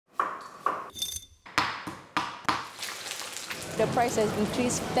the price has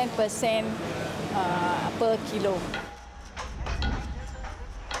increased 10% per kilo.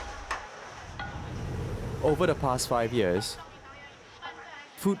 Over the past 5 years,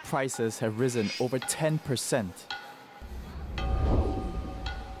 food prices have risen over 10%.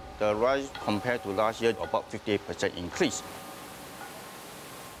 The rise compared to last year, about 58% increase.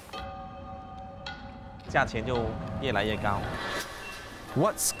 价钱就越来越高。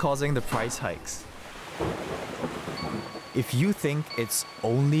 What's causing the price hikes? If you think it's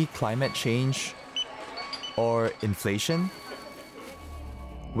only climate change or inflation,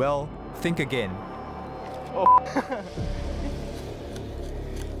 well, think again.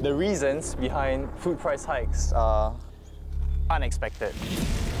 The reasons behind food price hikes are unexpected.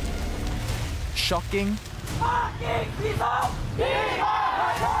 Shocking,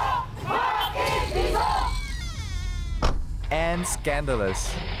 and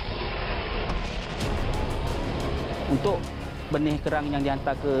scandalous. Untuk benih kerang yang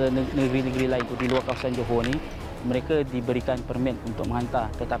dihantar ke negeri-negeri lain di luar kawasan Johor ni, mereka diberikan permit untuk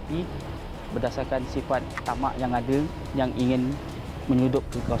menghantar, tetapi berdasarkan sifat tamak yang ada yang ingin menyudup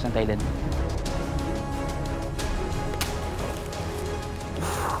ke kawasan Thailand.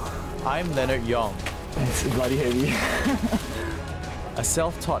 I'm Lennard Yeong, It's bloody heavy. a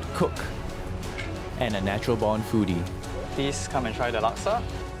self-taught cook and a natural-born foodie. Please come and try the laksa.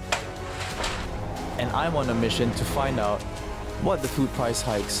 And I'm on a mission to find out what the food price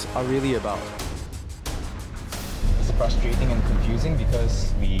hikes are really about. It's frustrating and confusing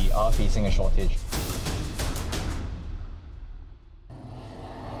because we are facing a shortage.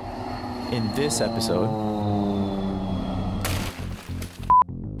 In this episode,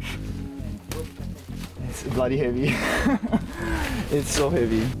 It's bloody heavy. It's so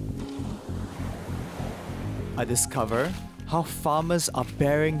heavy. I discover how farmers are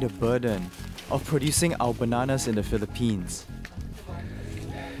bearing the burden of producing our bananas in the Philippines.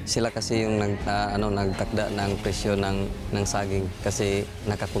 Sila kasi yung nagtakda ng presyo ng saging kasi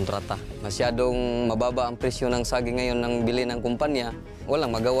nakakontrata. Masyadong mababa ang presyo ng saging ngayon ng bili ng kumpanya.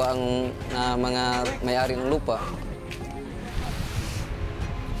 Walang magawa ang mga may-ari ng lupa.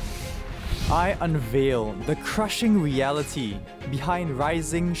 I unveil the crushing reality behind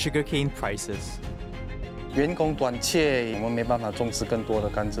rising sugarcane prices. 员工短缺，我们没办法种植更多的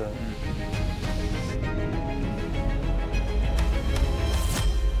甘蔗。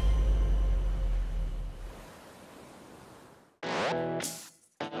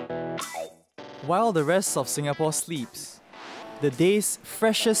 While the rest of Singapore sleeps, the day's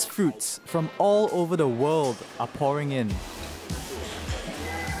freshest fruits from all over the world are pouring in.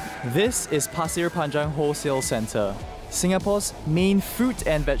 This is Pasir Panjang Wholesale Centre, Singapore's main fruit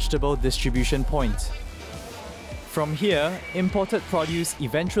and vegetable distribution point. From here, imported produce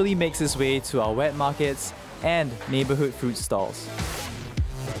eventually makes its way to our wet markets and neighbourhood fruit stalls.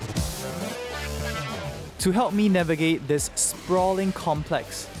 To help me navigate this sprawling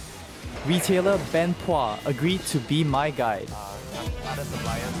complex, retailer Ben Pua agreed to be my guide. Other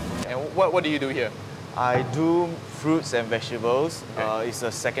suppliers. And what do you do here? I do fruits and vegetables. It's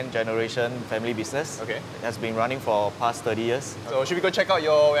a second generation family business. Okay. It has been running for past 30 years. So should we go check out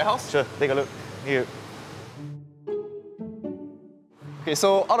your warehouse? Sure, take a look. Here. Okay,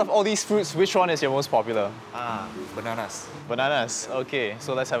 so out of all these fruits, which one is your most popular? Bananas. Bananas. Okay,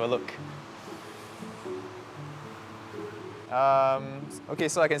 so let's have a look. Okay,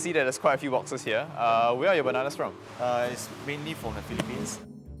 so I can see that there's quite a few boxes here. Where are your bananas from? It's mainly from the Philippines.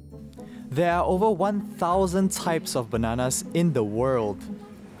 There are over 1,000 types of bananas in the world.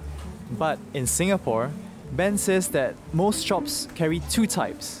 But in Singapore, Ben says that most shops carry two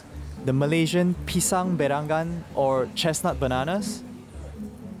types: the Malaysian pisang berangan or chestnut bananas,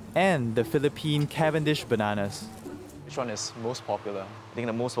 and the Philippine Cavendish bananas. Which one is most popular? I think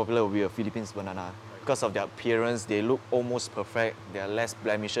the most popular will be a Philippines banana. Because of their appearance, they look almost perfect. There are less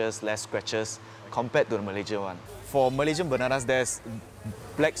blemishes, less scratches compared to the Malaysian one. For Malaysian bananas, there's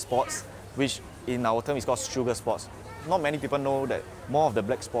black spots, which in our term is called sugar spots. Not many people know that more of the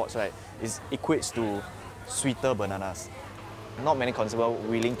black spots, right, equates to sweeter bananas. Not many consumers are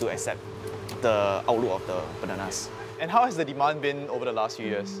willing to accept the outlook of the bananas. And how has the demand been over the last few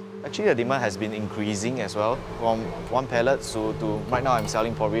years? Actually, the demand has been increasing as well. From one pallet to right now, I'm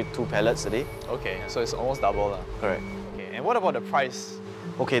selling probably 2 pallets a day. Okay, so it's almost double. Correct. Okay, and what about the price?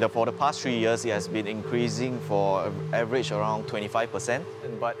 Okay, for the past 3 years, it has been increasing for an average around 25%.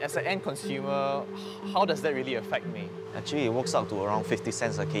 But as an end consumer, how does that really affect me? Actually, it works out to around 50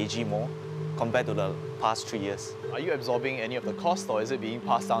 cents a kg more compared to the past 3 years. Are you absorbing any of the cost, or is it being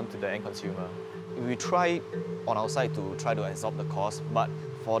passed down to the end consumer? We try on our side to try to absorb the cost, but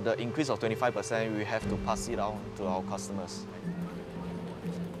for the increase of 25%, we have to pass it on to our customers.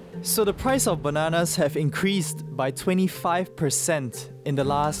 So the price of bananas have increased by 25% in the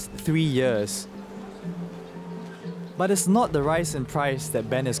last 3 years. But it's not the rise in price that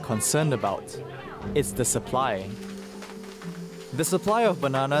Ben is concerned about. It's the supply. The supply of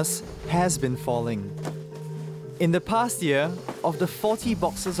bananas has been falling. In the past year, of the 40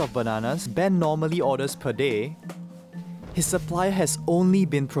 boxes of bananas Ben normally orders per day, his supplier has only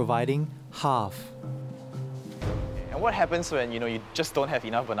been providing half. And what happens when you just don't have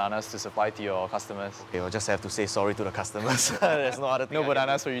enough bananas to supply to your customers? You'll just have to say sorry to the customers. There's no other thing. No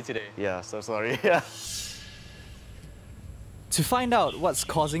bananas for you today. Yeah, so sorry. To find out what's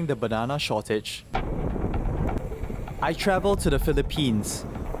causing the banana shortage, I traveled to the Philippines,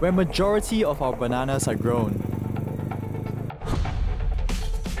 where majority of our bananas are grown.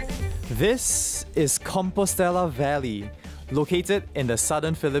 This is Compostela Valley, located in the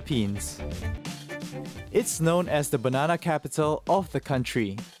southern Philippines. It's known as the banana capital of the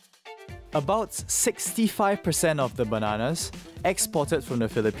country. About 65% of the bananas exported from the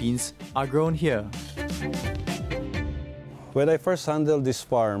Philippines are grown here. When I first handled this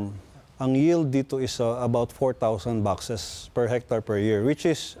farm, ang yield dito is about 4,000 boxes per hectare per year, which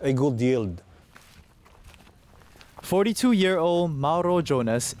is a good yield. 42-year-old Mauro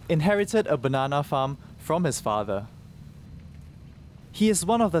Jonas inherited a banana farm from his father. He is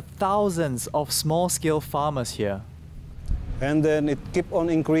one of the thousands of small-scale farmers here. And then it kept on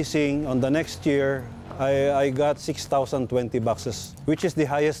increasing. On the next year, I got 6,020 boxes, which is the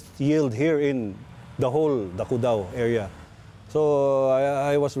highest yield here in the whole Dakudao area. So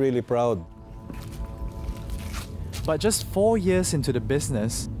I was really proud. But just 4 years into the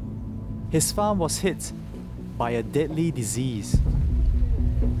business, his farm was hit by a deadly disease.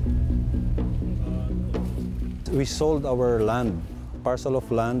 We sold our land, parcel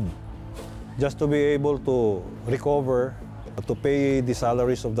of land, just to be able to recover, to pay the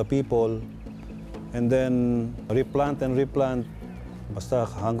salaries of the people, and then replant and replant. Basta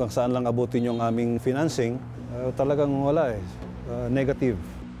hanggang saan lang abutin yung aming financing, talagang wala eh, negative.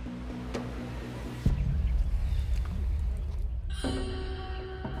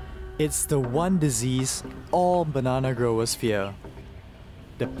 It's the one disease all banana growers fear,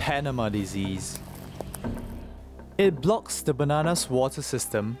 the Panama disease. It blocks the banana's water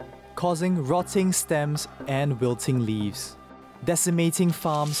system, causing rotting stems and wilting leaves, decimating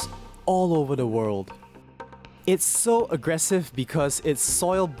farms all over the world. It's so aggressive because it's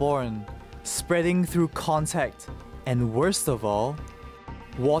soil-borne, spreading through contact, and worst of all,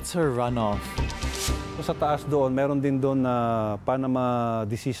 water runoff. Sa taas doon, meron din doon na Panama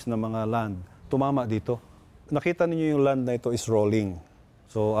disease na mga land. Tumama dito. Nakita niyo yung land na ito is rolling.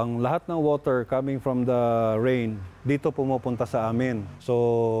 So ang lahat ng water coming from the rain, dito pumupunta sa amin.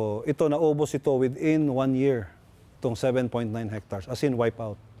 So ito, naubos ito within 1 year, itong 7.9 hectares, as in wipe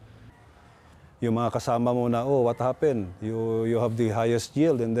out. Yung mga kasama mo na, oh, what happened? You have the highest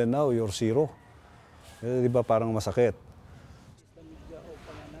yield and then now you're zero. Di ba parang masakit?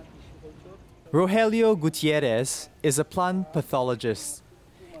 Rogelio Gutierrez is a plant pathologist.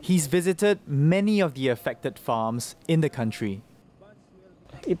 He's visited many of the affected farms in the country.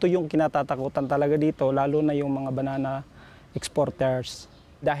 Ito yung kinatatakutan talaga dito, lalo na yung mga banana exporters.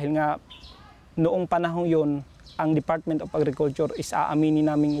 Dahil nga noong panahon yun, ang Department of Agriculture is aaminin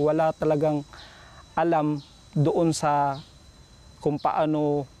namin wala talagang alam doon sa kung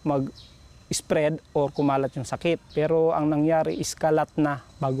paano mag-spread or kumalat yung sakit. Pero ang nangyari is kumalat na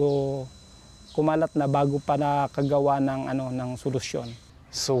bago pa nakagawa ng solusyon.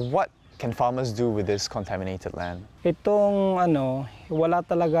 So what can farmers do with this contaminated land? Itong wala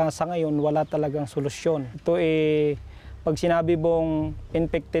talaga sa ngayon, wala talagang solusyon. Ito pag sinabi mong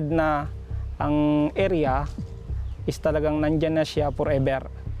infected na ang area, is talagang nandyan na siya forever.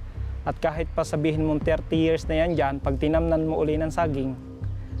 At kahit pa sabihin mong 30 years na yan dyan, pag tinamnan mo uli ng saging,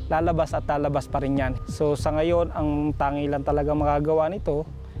 lalabas at lalabas pa rin yan. So sa ngayon, ang tangi lang talaga magagawa nito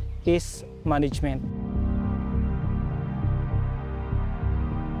is management.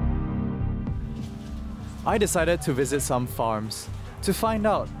 I decided to visit some farms to find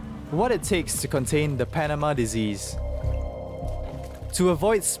out what it takes to contain the Panama disease. To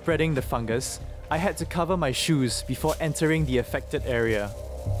avoid spreading the fungus, I had to cover my shoes before entering the affected area.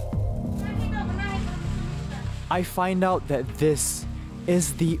 I find out that this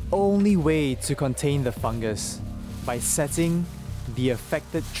is the only way to contain the fungus, by setting the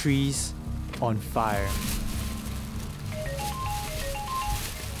affected trees on fire.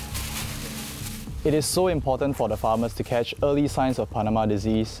 It is so important for the farmers to catch early signs of Panama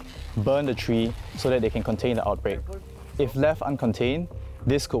disease, burn the tree so that they can contain the outbreak. If left uncontained,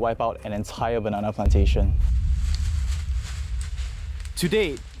 This could wipe out an entire banana plantation. To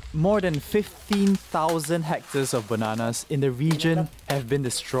date, more than 15,000 hectares of bananas in the region have been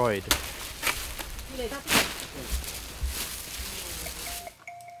destroyed.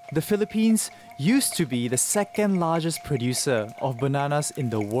 The Philippines used to be the second largest producer of bananas in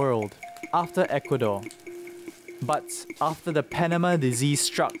the world, after Ecuador. But after the Panama disease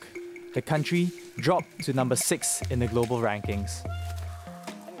struck, the country dropped to number 6 in the global rankings.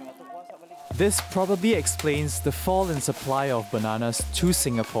 This probably explains the fall in supply of bananas to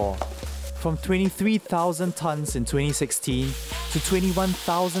Singapore, from 23,000 tons in 2016 to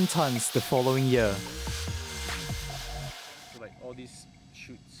 21,000 tons the following year.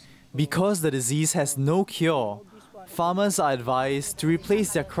 Because the disease has no cure, farmers are advised to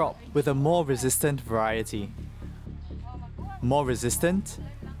replace their crop with a more resistant variety. More resistant,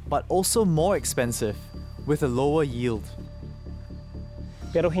 but also more expensive, with a lower yield.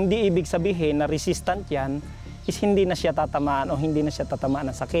 Pero hindi ibig sabihin na resistant yan is hindi na siya tatamaan o hindi na siya tatamaan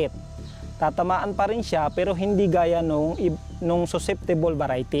ng sakit. Tatamaan pa rin siya pero hindi gaya nung susceptible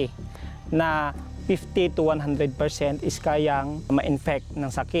variety na 50 to 100% is kayang ma-infect ng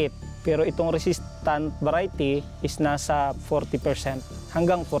sakit. Pero itong resistant variety is nasa 40%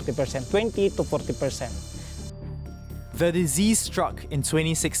 hanggang 40%, 20 to 40%. The disease struck in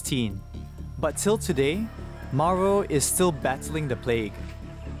 2016, but till today, Mauro is still battling the plague.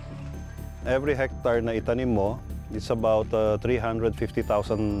 Every hectare na itanim mo, it's about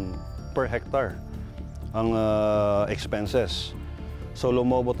 350,000 per hectare ang expenses. So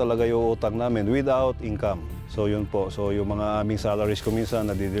lumobo talaga yung utang namin without income. So yun po, so yung mga aming salaries ko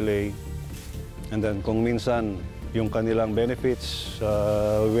minsan nadidelay. And then kung minsan yung kanilang benefits,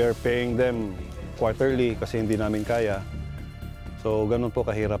 we're paying them quarterly kasi hindi namin kaya. So ganun po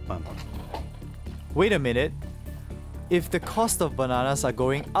kahirap, ma'am. Wait a minute. If the cost of bananas are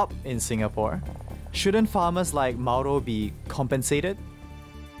going up in Singapore, shouldn't farmers like Mauro be compensated?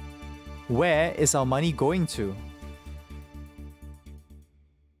 Where is our money going to?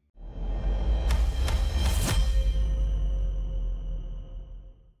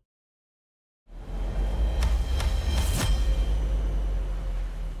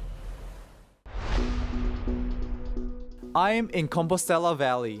 I'm in Compostela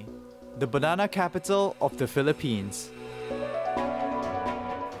Valley, the banana capital of the Philippines.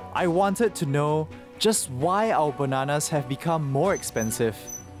 I wanted to know just why our bananas have become more expensive.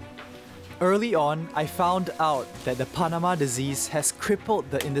 Early on, I found out that the Panama disease has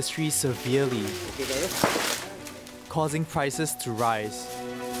crippled the industry severely, causing prices to rise.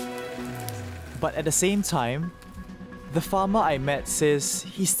 But at the same time, the farmer I met says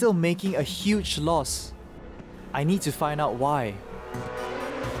he's still making a huge loss. I need to find out why.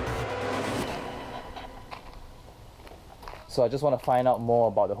 So I just want to find out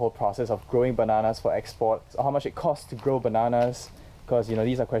more about the whole process of growing bananas for export. So how much it costs to grow bananas, because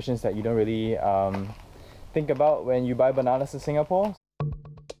these are questions that you don't really think about when you buy bananas in Singapore.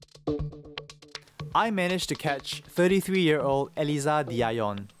 I managed to catch 33-year-old Lennard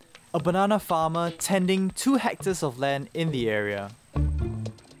Yeong, a banana farmer tending 2 hectares of land in the area.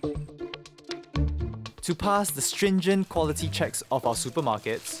 To pass the stringent quality checks of our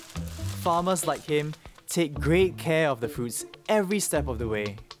supermarkets, farmers like him take great care of the fruits every step of the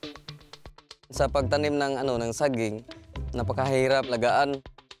way. Sa pagtanim ng saging, napakahirap lagaan.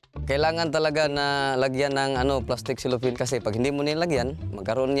 Kailangan talaga na lagyan ng plastic cellophane kasi pag hindi mo nilagyan,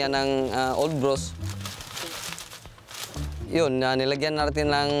 magkaroon niya ng old growth. Yun, nilagyan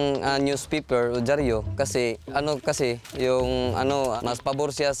natin ng newspaper o dyaryo kasi yung mas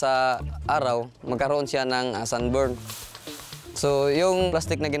pabor siya sa araw, magkaroon siya ng sunburn. So yung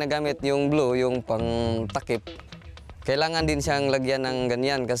plastic na ginagamit, yung blue, yung pang-takip, kailangan din siyang lagyan ng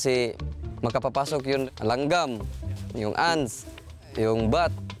ganyan kasi makapapasok yung langgam, yung ants, yung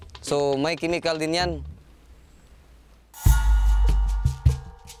bat. So may chemical din yan.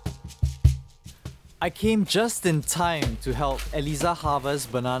 I came just in time to help Eliza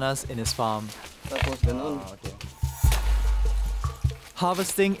harvest bananas in his farm.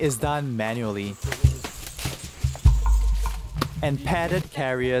 Harvesting is done manually, and padded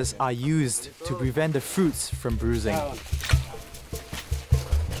carriers are used to prevent the fruits from bruising.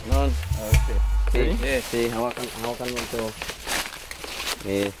 Hawakan mo ito.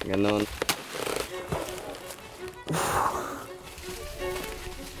 Ganon.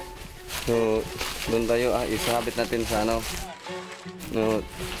 So, doon tayo, isabit natin sa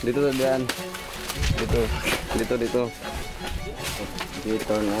dito dyan. Dito. Okay,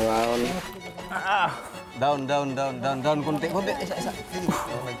 turn around. Down, konti. Isa.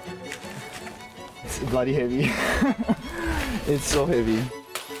 It's bloody heavy. It's so heavy.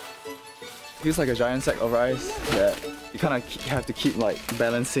 Feels like a giant sack of rice that you kind of have to keep like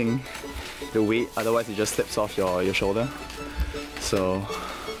balancing the weight, otherwise it just slips off your shoulder. So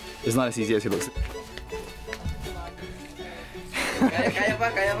it's not as easy as it looks.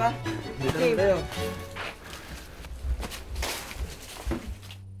 Kaya pa.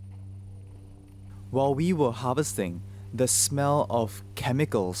 While we were harvesting, the smell of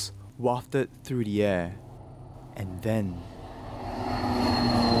chemicals wafted through the air. And then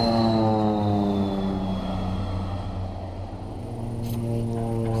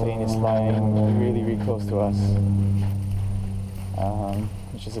Plane is flying really, really close to us,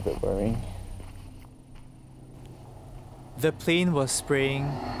 which is a bit worrying. the plane was spraying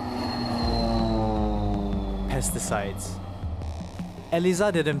pesticides.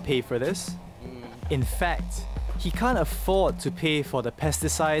 Eliza didn't pay for this. In fact, he can't afford to pay for the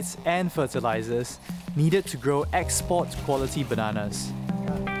pesticides and fertilizers needed to grow export quality bananas.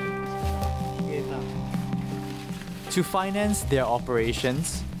 To finance their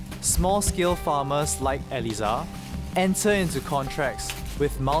operations, small-scale farmers like Eliza enter into contracts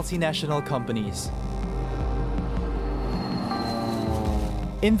with multinational companies.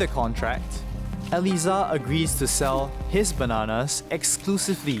 In the contract, Eliza agrees to sell his bananas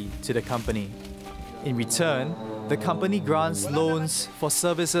exclusively to the company. In return, the company grants loans for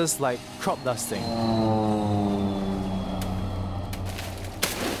services like crop dusting.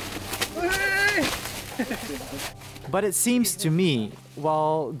 But it seems to me,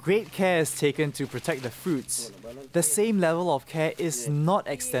 while great care is taken to protect the fruits, the same level of care is not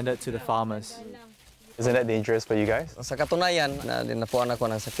extended to the farmers. Isn't that dangerous for you guys? Sa katunayan, dinapuan ako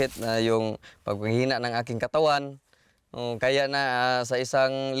ng sakit na yung paghihina ng aking katawan. Kaya na sa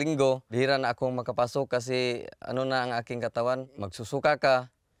isang linggo, bihira na akong makapasok kasi ano na ang aking katawan, magsusuka ka.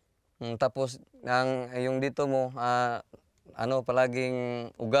 Tapos yung dito mo,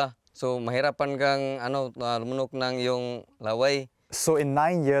 palaging uga. So mahirapan kang lumunok ng yung laway. So in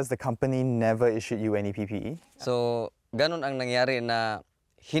 9 years, the company never issued you any PPE? So ganun ang nangyari na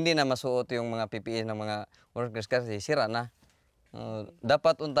hindi na masuot yung mga PPE ng mga workers kasi sira na.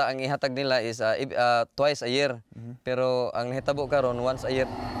 Dapat unta ang ihatag nila is twice a year. Pero ang nahitabo karon once a year.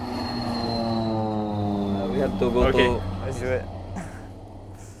 We have to go to... Let's do it.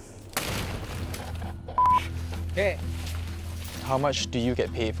 Okay. How much do you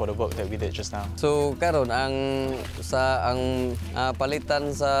get paid for the work that we did just now? So karon ang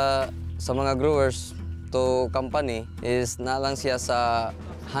palitan sa mga growers to company is na lang siya sa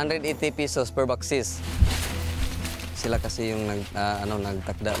 180 pesos per boxes. Sila kasi yung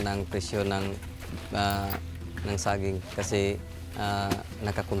nagtakda ng presyo ng saging kasi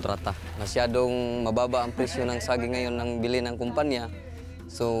nakakontrata. Masyadong mababa ang presyo ng saging ngayon ng bili ng kumpanya.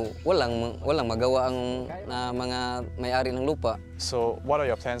 So walang magawa ang mga may-ari ng lupa. So what are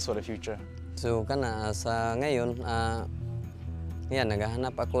your plans for the future? So sa ngayon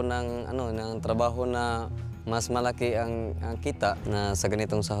naghahanap ako ng trabaho na mas malaki ang kita na sa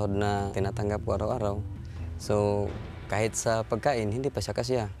ganitong sahod na tinatanggap ko araw-araw. So kahit sa pagkain, hindi pa siya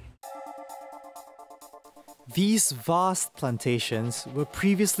kasya. These vast plantations were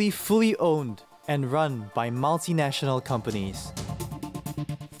previously fully owned and run by multinational companies.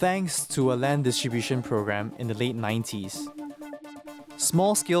 Thanks to a land distribution program in the late 90s,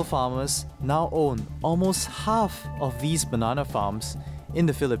 small-scale farmers now own almost half of these banana farms in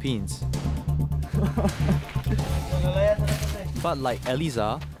the Philippines. But like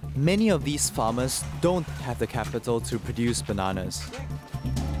Eliza, many of these farmers don't have the capital to produce bananas.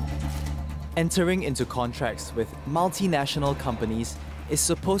 Entering into contracts with multinational companies is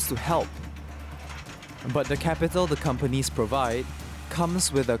supposed to help. But the capital the companies provide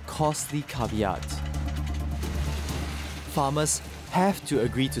comes with a costly caveat. Farmers have to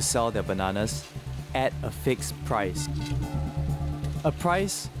agree to sell their bananas at a fixed price. A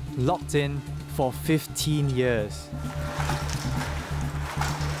price locked in for 15 years.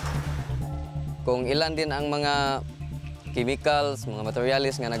 Kung ilan din ang mga chemicals, mga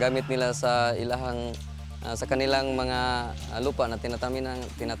materials nga nagamit nila sa sa kanilang mga lupa na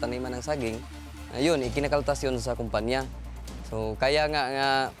tinataniman ng saging, yun, ikinakaltas yun sa kumpanya. So kaya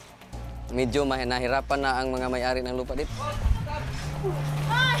nga medyo nahirapan na ang mga may-ari ng lupa dito.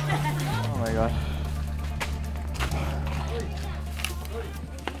 Oh my God.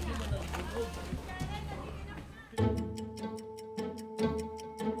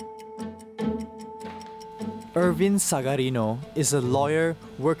 Irvin Sagarino is a lawyer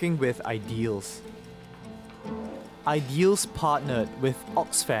working with Ideals. Ideals partnered with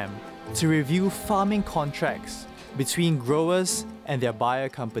Oxfam to review farming contracts between growers and their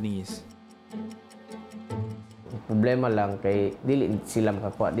buyer companies. problema lang kay dili sila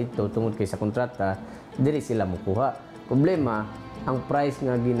makakuha dito tungod kay sa kontrata, dili sila makuha. Problema, ang price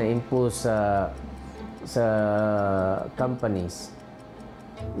nga gina-impose sa companies,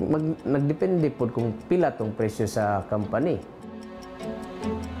 nagdepende po kung pila tong presyo sa company.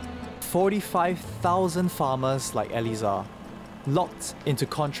 45,000 farmers like Elizar, locked into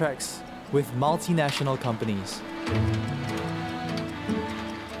contracts with multinational companies.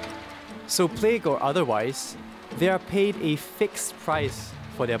 So plague or otherwise, they are paid a fixed price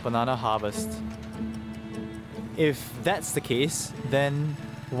for their banana harvest. If that's the case, then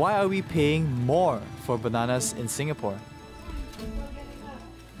why are we paying more for bananas in Singapore?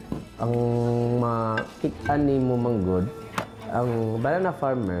 Ang makit-an nimo manggod, ang banana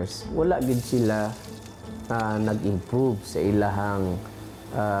farmers, wala gid sila nag-improve sa ilahang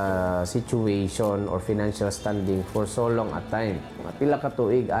situation or financial standing for so long a time. Pila ka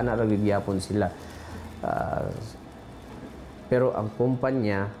tuig, ana ra gid gyapon sila. Pero ang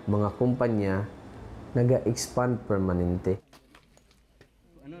mga kumpanya, naga-expand permanente.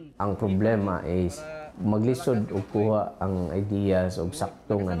 Ang problema is maglisod o kuha ang ideas o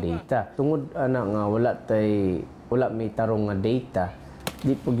sakto nga data. Tungod nga wala may tarong nga data,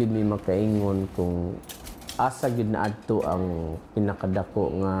 di po gyud may makaingon kung asa gyud naadto ang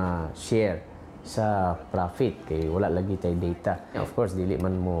pinakadako nga share sa profit kay wala lagi tay data. Of course dili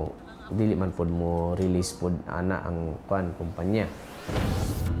man pod mo release pod ana ang kumpanya.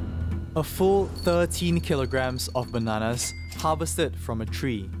 A full 13 kilograms of bananas harvested from a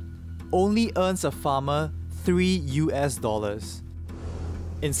tree only earns a farmer $3.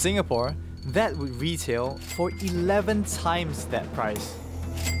 In Singapore, that would retail for 11 times that price.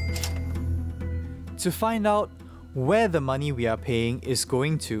 To find out where the money we are paying is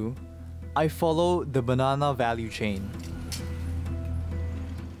going to, I follow the banana value chain.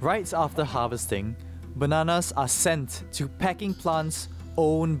 Right after harvesting, bananas are sent to packing plants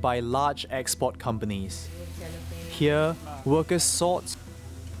owned by large export companies. Here, workers sort,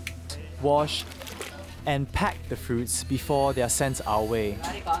 wash, and pack the fruits before they are sent our way.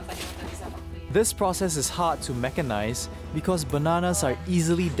 This process is hard to mechanize because bananas are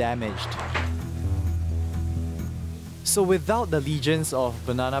easily damaged. So without the legions of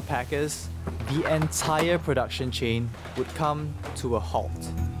banana packers, the entire production chain would come to a halt.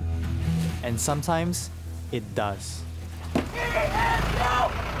 And sometimes it does.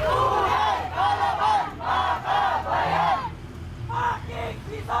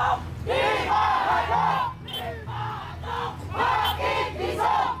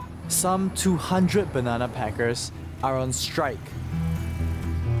 Some 200 banana packers are on strike.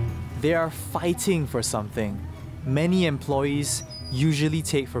 They are fighting for something many employees usually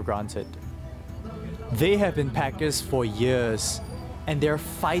take for granted. They have been packers for years, and they're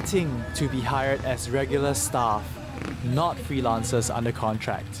fighting to be hired as regular staff, not freelancers under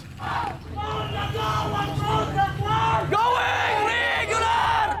contract. Going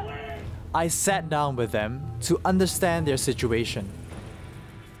regular! I sat down with them to understand their situation.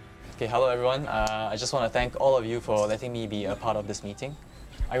 Okay, hello everyone. I just want to thank all of you for letting me be a part of this meeting.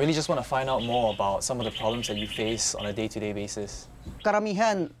 I really just want to find out more about some of the problems that you face on a day-to-day basis.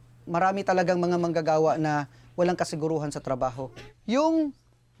 Karamihan, marami talagang mga manggagawa na walang kasiguruhan sa trabaho. Yung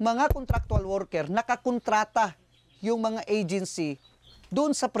mga contractual worker, nakakontrata yung mga agency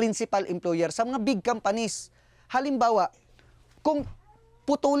doon sa principal employer, sa mga big companies. Halimbawa, kung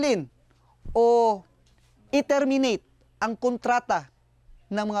putulin o i-terminate ang kontrata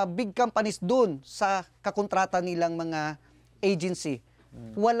ng mga big companies doon sa kakontrata nilang mga agency,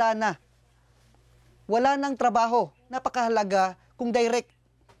 wala na. Wala nang trabaho. Napakahalaga kung direct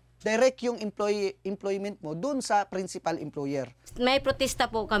yung employment mo doon sa principal employer. May protesta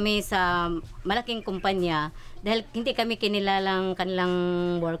po kami sa malaking kumpanya dahil hindi kami kinilalang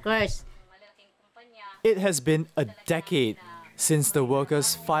kanilang workers. It has been a decade since the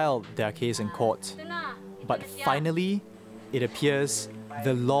workers filed their case in court. But finally, it appears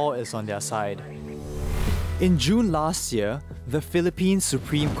the law is on their side. In June last year, the Philippine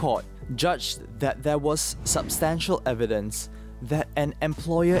Supreme Court judged that there was substantial evidence that an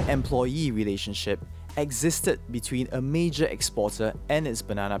employer-employee relationship existed between a major exporter and its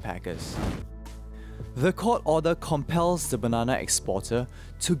banana packers. The court order compels the banana exporter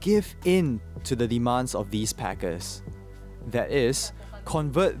to give in to the demands of these packers. That is,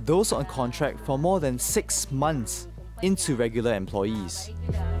 convert those on contract for more than 6 months into regular employees.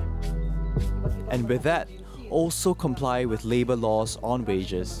 And with that, also comply with labor laws on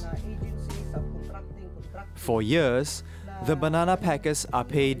wages. For years, the banana packers are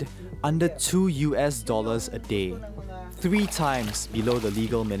paid under $2 a day, 3 times below the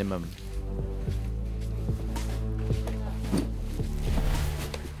legal minimum.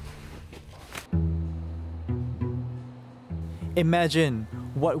 Imagine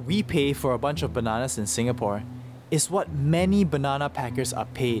what we pay for a bunch of bananas in Singapore is what many banana packers are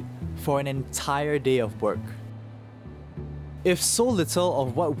paid for an entire day of work. If so little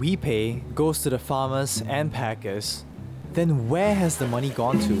of what we pay goes to the farmers and packers, then where has the money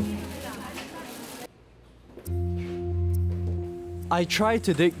gone to? I tried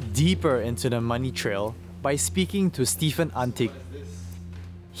to dig deeper into the money trail by speaking to Stephen Antig.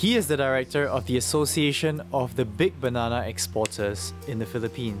 He is the director of the Association of the Big Banana Exporters in the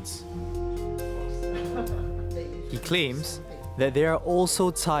Philippines. He claims that they are also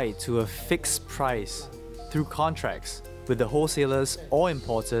tied to a fixed price through contracts with the wholesalers or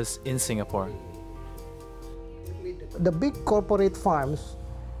importers in Singapore. The big corporate farms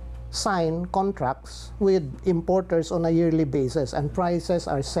sign contracts with importers on a yearly basis, and prices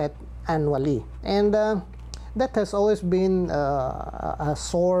are set annually. And that has always been a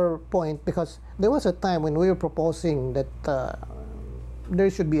sore point, because there was a time when we were proposing that there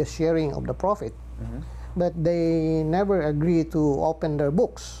should be a sharing of the profit. But they never agreed to open their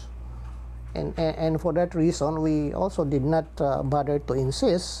books. And for that reason, we also did not bother to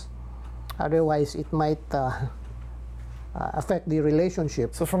insist. Otherwise, it might affect the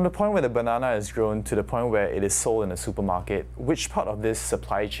relationship. So from the point where the banana is grown to the point where it is sold in a supermarket, which part of this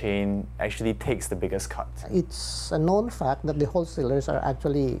supply chain actually takes the biggest cut? It's a known fact that the wholesalers are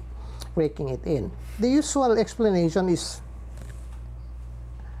actually raking it in. The usual explanation is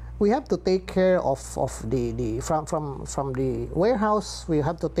we have to take care of from the warehouse, we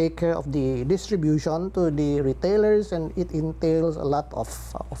have to take care of the distribution to the retailers, and it entails a lot of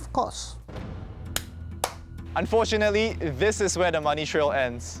costs. Unfortunately, this is where the money trail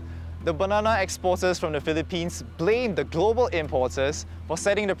ends. The banana exporters from the Philippines blame the global importers for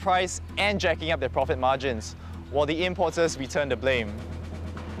setting the price and jacking up their profit margins, while the importers return the blame.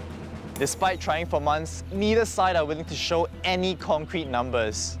 Despite trying for months, neither side are willing to show any concrete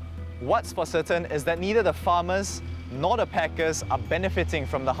numbers. What's for certain is that neither the farmers nor the packers are benefiting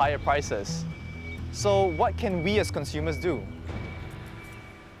from the higher prices. So what can we as consumers do?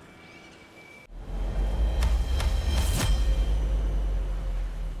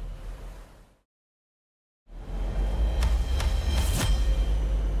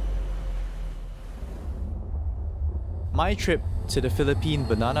 My trip to the Philippine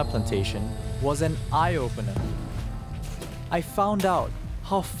banana plantation was an eye-opener. I found out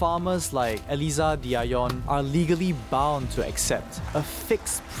how farmers like Lennard Yeong are legally bound to accept a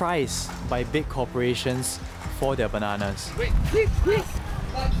fixed price by big corporations for their bananas.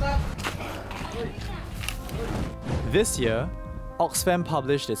 This year, Oxfam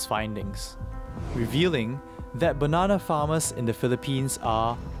published its findings, revealing that banana farmers in the Philippines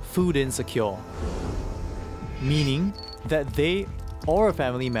are food insecure, meaning that they or a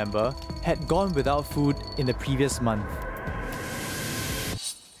family member had gone without food in the previous month.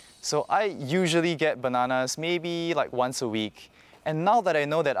 So I usually get bananas maybe like once a week. And now that I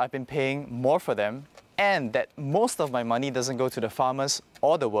know that I've been paying more for them and that most of my money doesn't go to the farmers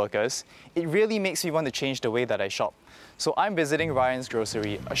or the workers, it really makes me want to change the way that I shop. So I'm visiting Ryan's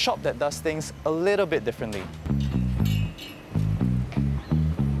Grocery, a shop that does things a little bit differently.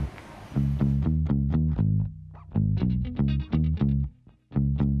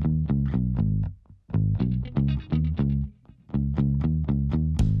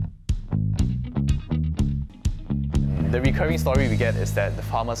 The recurring story we get is that the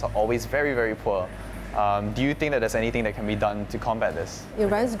farmers are always very, very poor. Do you think that there's anything that can be done to combat this? In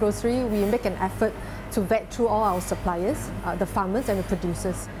Ryan's Grocery, we make an effort to vet through all our suppliers, the farmers and the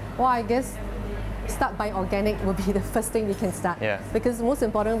producers. Well, I guess start buying organic will be the first thing we can start. Yeah. Because most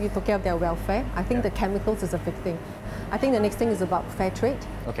important, we take care of their welfare. I think the chemicals is a big thing. I think the next thing is about fair trade.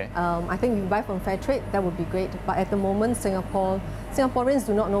 Okay. I think if we buy from fair trade, that would be great. But at the moment, Singaporeans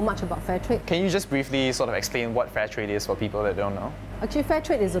do not know much about fair trade. Can you just briefly sort of explain what fair trade is for people that don't know? Actually, fair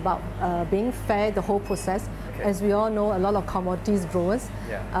trade is about being fair the whole process. Okay. As we all know, a lot of commodities growers,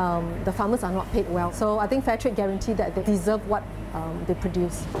 the farmers are not paid well. So I think fair trade guarantees that they deserve what they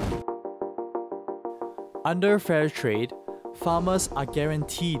produce. Under fair trade, farmers are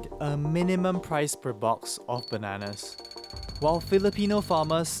guaranteed a minimum price per box of bananas, while Filipino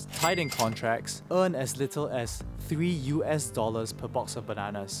farmers tied in contracts earn as little as $3 per box of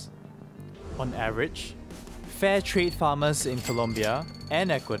bananas. On average, fair trade farmers in Colombia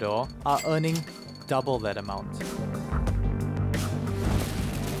and Ecuador are earning double that amount.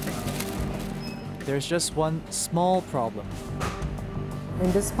 There's just one small problem.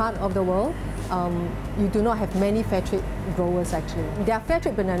 In this part of the world, you do not have many fair trade growers actually. There are fair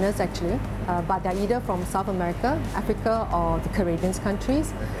trade bananas actually, but they're either from South America, Africa, or the Caribbean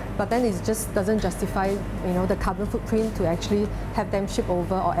countries. But then it just doesn't justify, the carbon footprint to actually have them shipped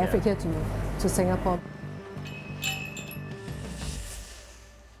over or airfreight here to Singapore.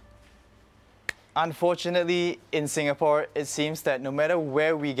 Unfortunately, in Singapore, it seems that no matter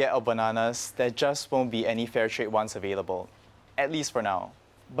where we get our bananas, there just won't be any fair trade ones available, at least for now.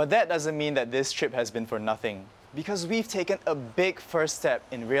 But that doesn't mean that this trip has been for nothing, because we've taken a big first step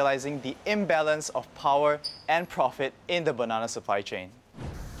in realizing the imbalance of power and profit in the banana supply chain.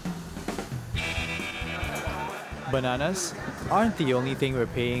 Bananas aren't the only thing we're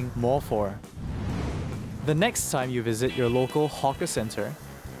paying more for. The next time you visit your local hawker center,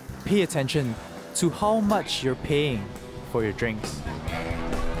 pay attention to how much you're paying for your drinks.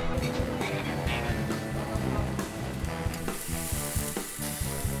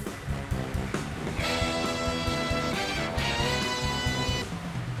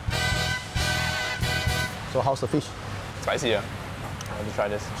 So how's the fish? Spicy, yeah. I want to try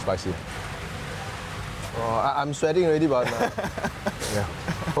this. Spicy. I'm sweating already, but yeah.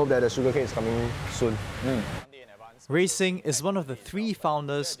 Hope that the sugarcane is coming soon. Ray Singh is one of the 3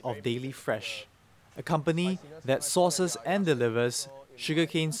 founders of Daily Fresh, a company that sources and delivers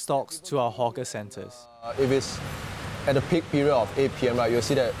sugarcane stocks to our hawker centers. If it's at the peak period of 8 p.m, right, you'll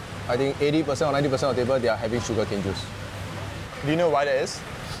see that I think 80% or 90% of the table, they are having sugarcane juice. Do you know why that is?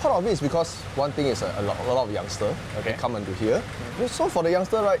 Part of it is because one thing is a lot of youngsters come into here. So for the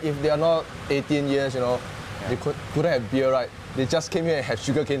youngster, right, if they are not 18 years, they couldn't have beer, right? They just came here and had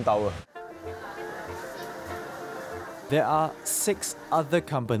sugarcane tower. There are 6 other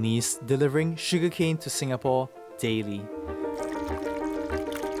companies delivering sugarcane to Singapore daily.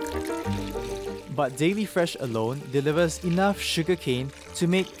 But Daily Fresh alone delivers enough sugarcane to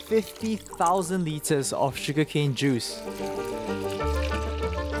make 50,000 litres of sugarcane juice.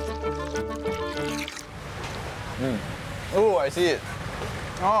 Oh, I see it.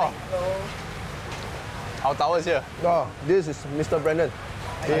 Oh. Our tower is here. Oh, this is Mr. Brandon.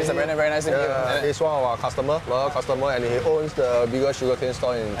 Mr. Brandon, very nice to meet you. He's one of our loyal customer, and he owns the biggest sugarcane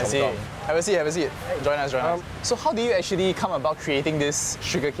store in I see. Hong Kong. Have a seat. Join us. So how do you actually come about creating this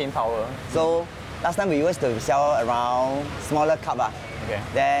sugarcane tower? So last time we used to sell around smaller cup. Okay.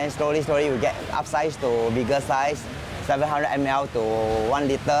 Then slowly we get upsize to bigger size, 700 ml to 1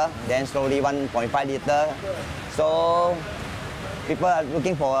 liter, then slowly 1.5 liter. So people are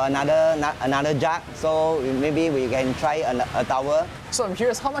looking for another jug, so maybe we can try a tower. So I'm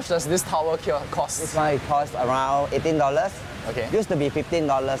curious, how much does this tower cost? This one costs around $18. Okay. Used to be $15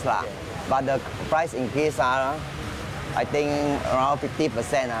 lah, but the price increase I think around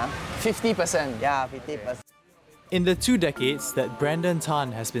 50%. 50%? Yeah, 50%. In the 2 decades that Brandon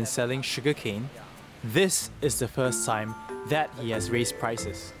Tan has been selling sugarcane, this is the first time that he has raised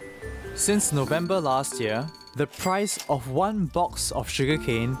prices. Since November last year, the price of 1 box of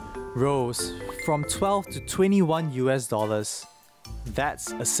sugarcane rose from 12 to 21 US dollars.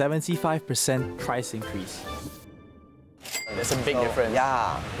 That's a 75% price increase. There's a big difference.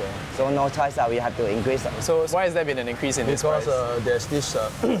 Yeah. Okay. So no choice, we have to increase. So why has there been an increase in this price? Because there's this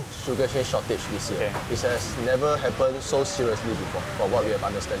sugarcane shortage this year. It has never happened so seriously before, for what we have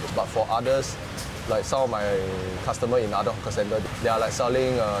understood. But for others, like some of my customers in other hawker centers, they are like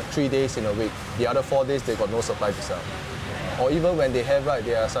selling 3 days in a week. The other 4 days, they got no supply to sell. Or even when they have, right,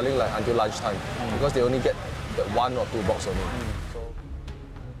 they are selling like until lunchtime because they only get the 1 or 2 box only.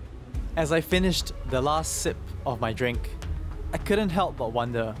 As I finished the last sip of my drink, I couldn't help but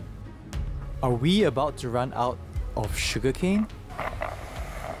wonder, are we about to run out of sugarcane?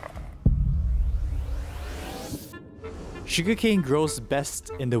 Sugarcane grows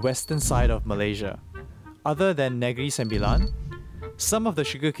best in the western side of Malaysia. Other than Negeri Sembilan, some of the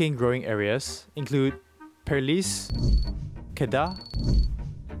sugarcane growing areas include Perlis, Kedah,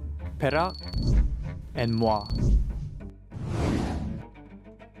 Perak, and Muar.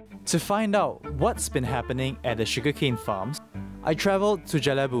 To find out what's been happening at the sugarcane farms, I travelled to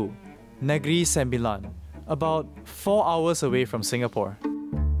Jelebu, Negeri Sembilan, about 4 hours away from Singapore.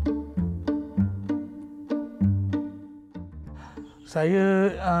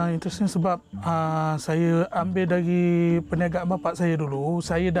 Saya interesting sebab saya ambil dari perniagaan bapak saya dulu.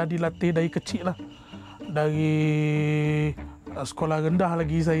 Saya dah dilatih dari kecil lah. Dari sekolah rendah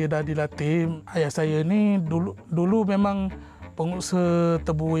lagi saya dah dilatih. Ayah saya ni dulu memang pengusaha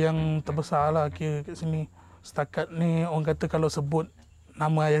tebu yang terbesar lah kira kat sini. Setakat ni orang kata kalau sebut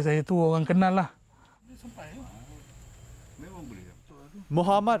nama ayah saya tu orang kenal lah.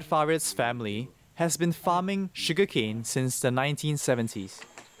 Muhammad Farid's family has been farming sugarcane since the 1970s.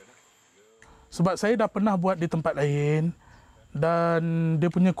 Sebab saya dah pernah buat di tempat lain dan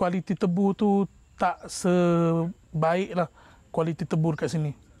dia punya kualiti tebu tu tak sebaik lah kualiti tebu dekat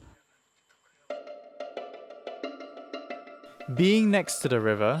sini. Being next to the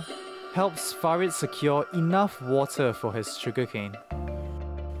river helps Farid secure enough water for his sugarcane.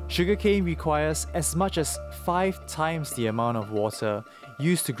 Sugarcane requires as much as 5 times the amount of water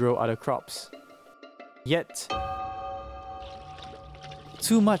used to grow other crops. Yet,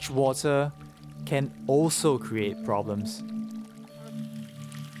 too much water can also create problems.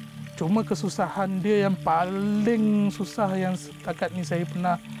 Cuma kesusahan dia yang paling susah yang setakat ni saya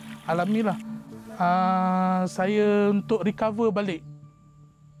pernah alami lah. Saya untuk recover balik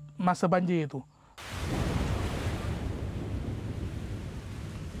masa banjir itu.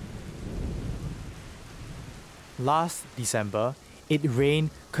 Last December, it rained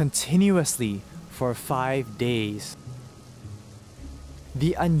continuously for 5 days.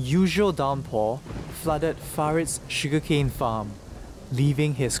 The unusual downpour flooded Farid's sugarcane farm,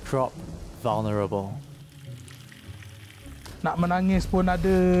 leaving his crop vulnerable. Nak menangis pun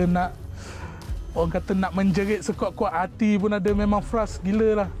ada, orang kata nak menjerit sekuat-kuat hati pun ada, memang frust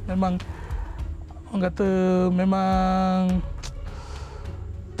gila lah. Memang orang kata memang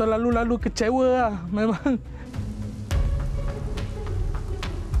terlalu kecewa lah. Memang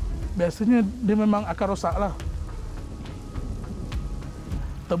biasanya dia memang akan rosak lah.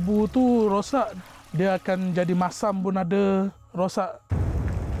 Tebu tu rosak, dia akan jadi masam pun ada, rosak.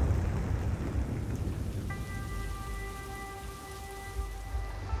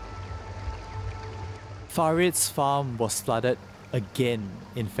 Farid's farm was flooded again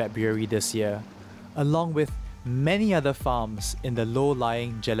in February this year, along with many other farms in the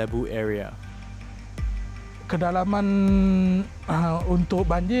low-lying Jelebu area. Kedalaman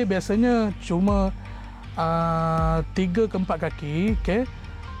untuk banjir biasanya cuma 3 ke 4 kaki. Okay?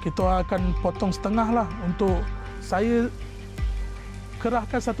 Kita akan potong setengah lah untuk saya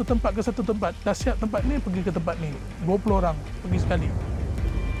kerahkan satu tempat ke satu tempat. Dah siap tempat ni, pergi ke tempat ni. 20 orang pergi sekali.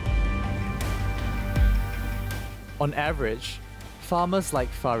 On average, farmers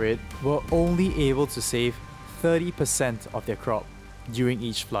like Farid were only able to save 30% of their crop during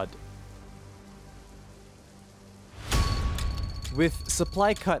each flood. With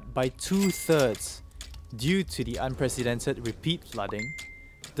supply cut by 2/3 due to the unprecedented repeat flooding,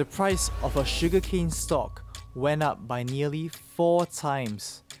 the price of a sugarcane stalk went up by nearly 4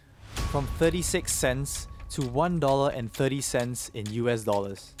 times, from 36 cents to $1.30 in US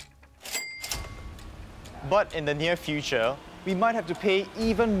dollars. But in the near future, we might have to pay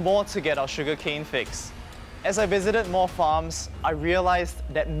even more to get our sugarcane fix. As I visited more farms, I realized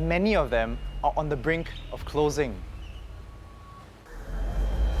that many of them are on the brink of closing.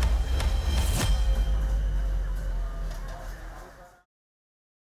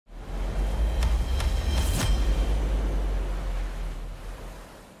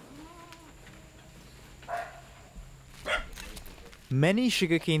 Many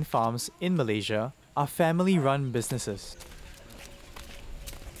sugarcane farms in Malaysia are family-run businesses.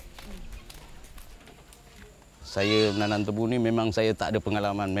 Saya menanam tebu ni memang saya tak ada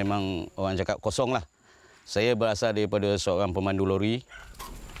pengalaman, memang orang cakap kosong lah. Saya berasal daripada seorang pemandu lori.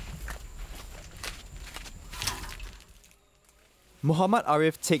 Muhammad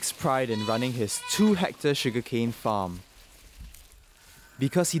Arif takes pride in running his 2-hectare sugarcane farm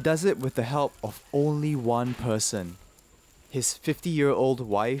because he does it with the help of only one person, his 50-year-old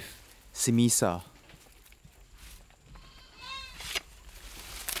wife, Simisa.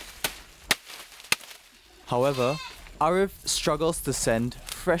 However, Arif struggles to send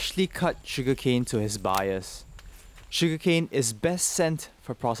freshly cut sugarcane to his buyers. Sugarcane is best sent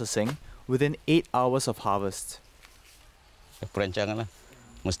for processing within 8 hours of harvest. Perancangan lah.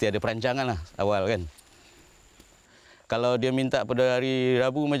 Mesti ada perancangan lah awal kan. Kalau dia minta pada hari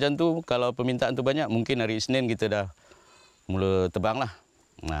Rabu macam tu, kalau permintaan tu banyak, mungkin hari Isnin kita dah mula tebang lah.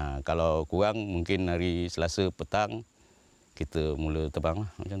 Nah, kalau kurang, mungkin hari Selasa petang kita mula tebang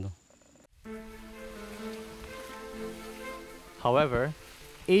lah macam tu. However,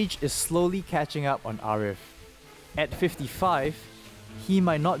 age is slowly catching up on Arif. At 55, he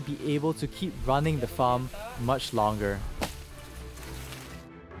might not be able to keep running the farm much longer.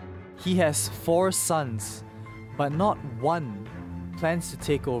 He has 4 sons, but not one plans to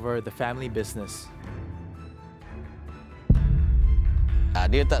take over the family business.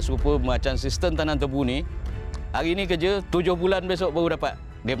 Dia tak serupa macam sistem tanam tebu ni. Hari ni kerja, 7 bulan besok baru dapat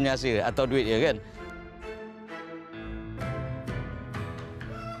dia punya hasil atau duit dia kan.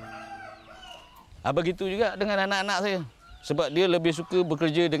 Begitu juga dengan anak-anak saya. Sebab dia lebih suka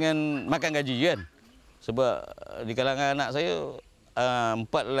bekerja dengan makan gaji kan. Sebab di kalangan anak saya,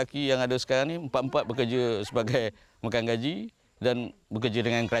 empat lelaki yang ada sekarang ni, empat-empat bekerja sebagai makan gaji dan bekerja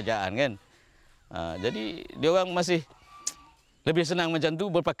dengan kerajaan kan. Jadi dia orang masih lebih senang macam tu,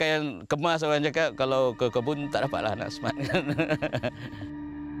 berpakaian kemas orang cakap, kalau ke kebun tak dapatlah nak smart kan.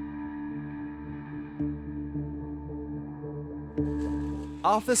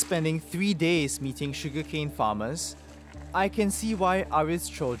 After spending 3 days meeting sugarcane farmers, I can see why Arif's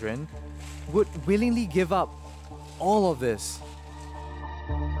children would willingly give up all of this.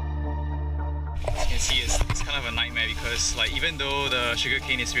 As you can see, it's kind of a nightmare because like even though the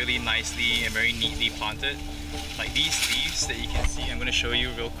sugarcane is really nicely and very neatly planted, like these leaves that you can see, I'm going to show you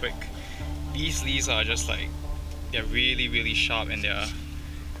real quick. These leaves are just like, they're really sharp and they're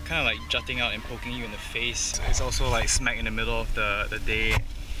kind of like jutting out and poking you in the face. It's also like smack in the middle of the day.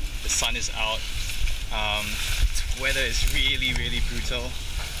 The sun is out. The weather is really brutal.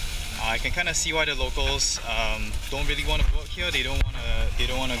 I can kind of see why the locals don't really want to work here. They don't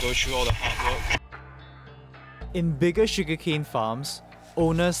want to go through all the hard work. In bigger sugarcane farms,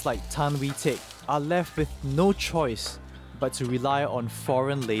 owners like Tan Wee Teck are left with no choice but to rely on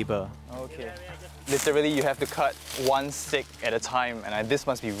foreign labor. Okay. Literally, you have to cut one stick at a time, and this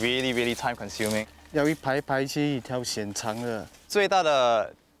must be really time consuming. 要一排排去一条线长的。最大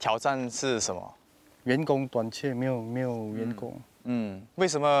的挑战是什么？员工短缺，没有员工。为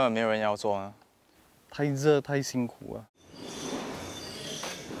什么没有人要做呢？太热，太辛苦啊。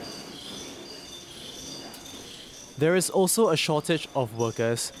There is also a shortage of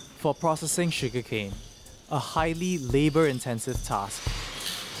workers for processing sugarcane, a highly labor-intensive task.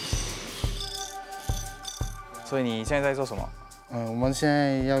 所以你现在在做什么？我们现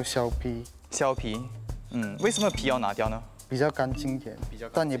在要削皮。削皮？为什么皮要拿掉呢？比较干净点，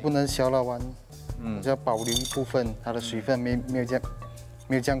但也不能削到完。要保留一部分它的水分，没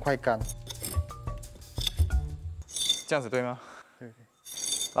有这样快干。这样子对吗？对。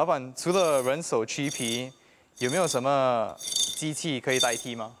老板，除了人手去皮，有没有什么机器可以代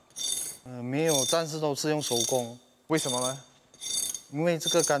替吗？没有，暂时都是用手工。为什么呢？因为这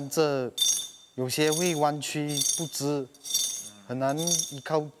个甘蔗有些会弯曲不直，很难依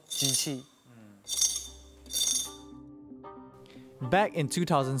靠机器。Back in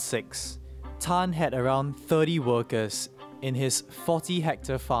 2006, Tan had around 30 workers in his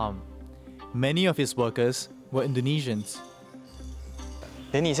 40-hectare farm. Many of his workers were Indonesians.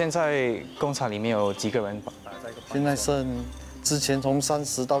 你现在工厂里面有几个人？现在剩之前从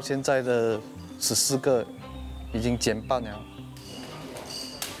30到现在的14个，已经减半了。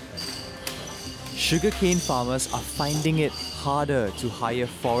Sugarcane farmers are finding it harder to hire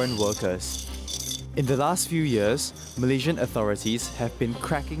foreign workers. In the last few years, Malaysian authorities have been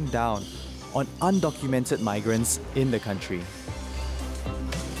cracking down on undocumented migrants in the country.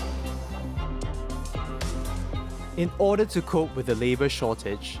 In order to cope with the labour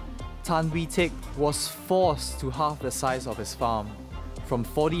shortage, Tan Wee Teck was forced to halve the size of his farm, from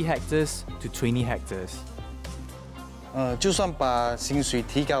 40 hectares to 20 hectares. 就算把薪水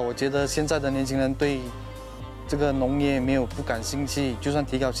提高，我觉得现在的年轻人对这个农业不感兴趣，就算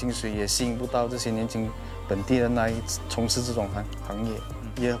提高薪水，也吸引不到这些年轻本地人来从事这种行业，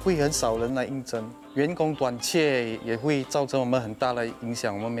也会很少人来应征。员工短缺也会造成我们很大的影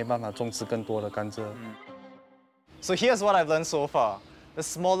响，我们没办法种植更多的甘蔗。So here's what I've learned so far. The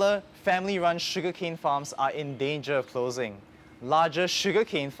smaller family-run sugarcane farms are in danger of closing. Larger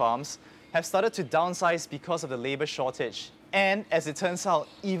sugarcane farms have started to downsize because of the labor shortage. And as it turns out,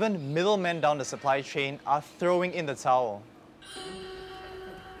 even middlemen down the supply chain are throwing in the towel.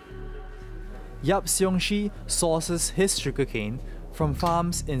 Yap Seong Shi sources his sugarcane from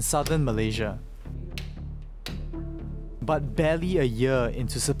farms in southern Malaysia. But barely a year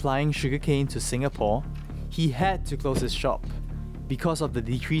into supplying sugarcane to Singapore, he had to close his shop because of the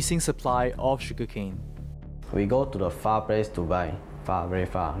decreasing supply of sugarcane. We go to the far place to buy, very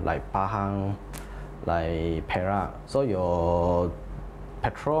far, like Pahang, like Perak. So your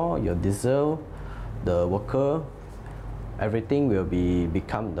petrol, your diesel, the worker, everything will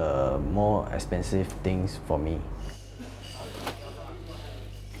become the more expensive things for me.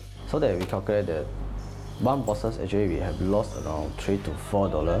 So that we calculate that one boxes actually we have lost around $3 to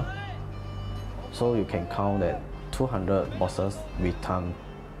 $4. So you can count that 200 boxes we times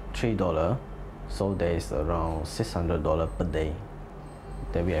 $3. So there is around $600 per day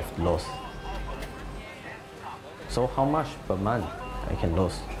that we have lost. So how much per month I can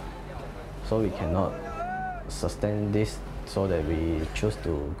lose? So we cannot sustain this, so that we choose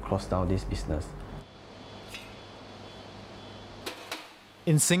to close down this business.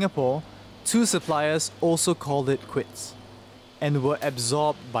 In Singapore, two suppliers also called it quits and were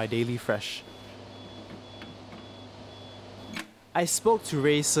absorbed by Daily Fresh. I spoke to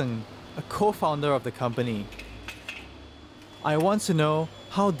Ray Sung, a co-founder of the company. I want to know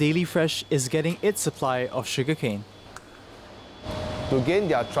how Daily Fresh is getting its supply of sugarcane. To gain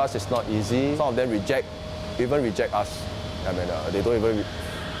their trust is not easy. Some of them even reject us. I mean, they don't even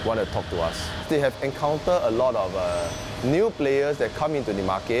want to talk to us. They have encountered a lot of new players that come into the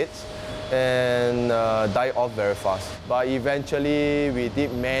market and die off very fast. But eventually, we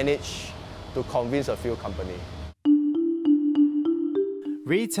did manage to convince a few companies.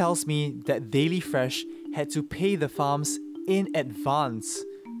 Ray tells me that Daily Fresh had to pay the farms in advance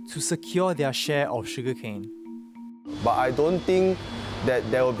to secure their share of sugarcane. But I don't think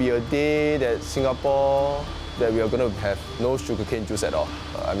that there will be a day that Singapore that we are going to have no sugarcane juice at all.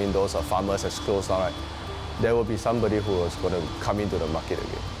 I mean, those farmers has closed down, right? There will be somebody who is going to come into the market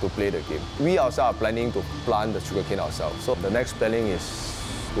again to play the game. We ourselves are planning to plant the sugarcane ourselves. So the next planning is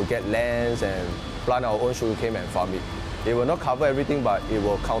to get lands and plant our own sugarcane and farm it. It will not cover everything, but it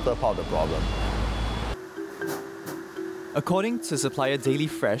will counter part of the problem. According to supplier Daily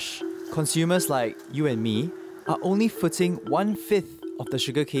Fresh, consumers like you and me are only footing 1/5 of the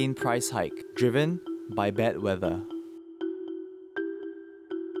sugarcane price hike, driven by bad weather.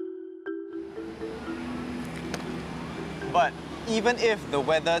 But even if the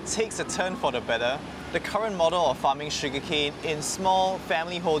weather takes a turn for the better, the current model of farming sugarcane in small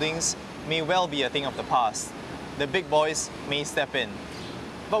family holdings may well be a thing of the past. The big boys may step in.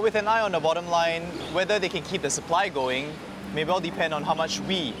 But with an eye on the bottom line, whether they can keep the supply going may well depend on how much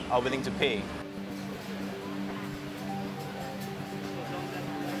we are willing to pay.